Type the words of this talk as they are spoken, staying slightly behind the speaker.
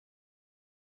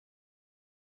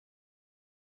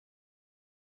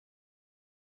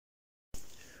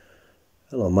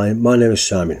Hello, my name is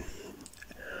Simon.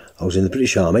 I was in the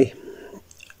British Army.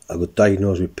 I got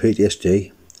diagnosed with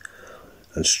PTSD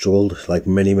and struggled like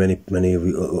many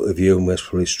of you and we're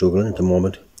probably struggling at the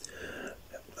moment.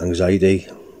 Anxiety,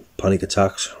 panic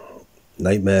attacks,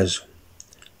 nightmares,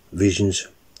 visions,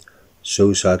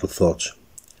 suicidal thoughts.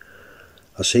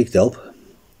 I sought help.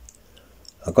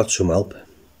 I got some help,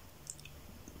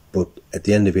 but at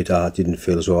the end of it I didn't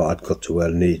feel as though I'd got to where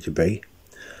I needed to be.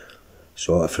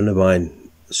 So a friend of mine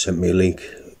sent me a link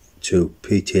to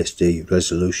PTSD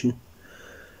Resolution.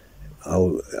 I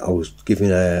was given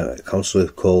a counsellor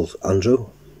called Andrew,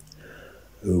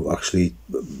 who actually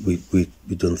we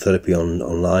done therapy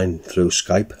online through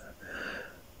Skype.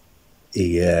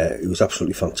 He was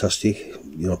absolutely fantastic,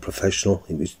 professional.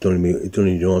 It was done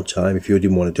in your own time. If you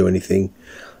didn't want to do anything,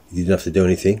 you didn't have to do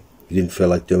anything. You didn't feel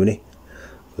like doing it,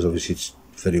 because obviously it's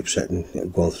very upsetting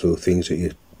going through things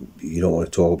that you don't want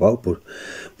to talk about, but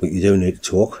you do need to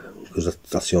talk, because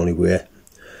that's the only way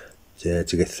to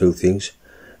get through things.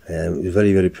 It was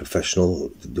very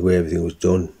professional, the way everything was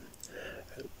done.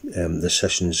 The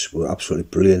sessions were absolutely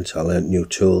brilliant. I learned new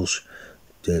tools,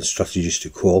 the strategies to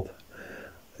cope,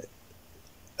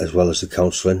 as well as the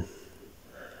counselling.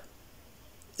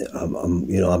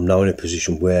 I'm now in a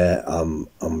position where I'm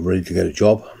ready to get a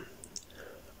job.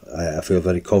 I feel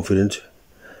very confident.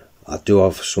 I do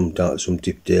have some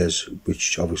deep days,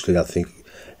 which obviously I think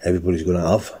everybody's going to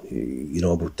have,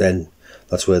 but then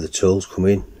that's where the tools come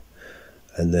in,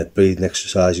 and the breathing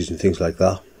exercises and things like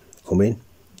that come in.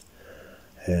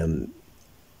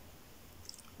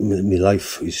 My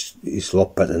life is a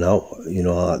lot better now.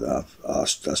 I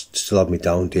still have my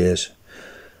down days,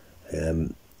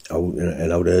 and I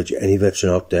would urge any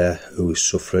veteran out there who is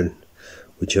suffering,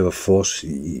 whichever force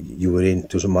you were in,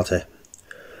 doesn't matter.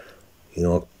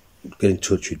 Get in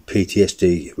touch with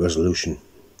PTSD Resolution.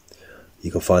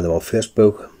 You can find them on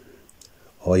Facebook,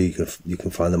 or you can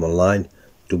find them online,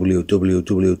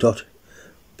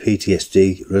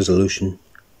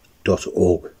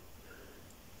 www.ptsdresolution.org.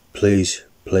 Please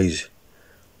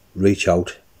reach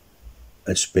out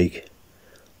and speak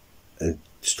and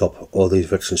stop all these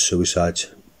veteran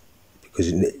suicides,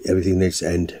 because everything needs to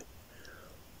end,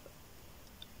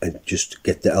 and just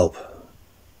get the help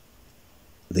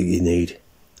that you need,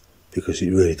 because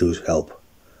it really does help.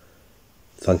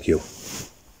 Thank you.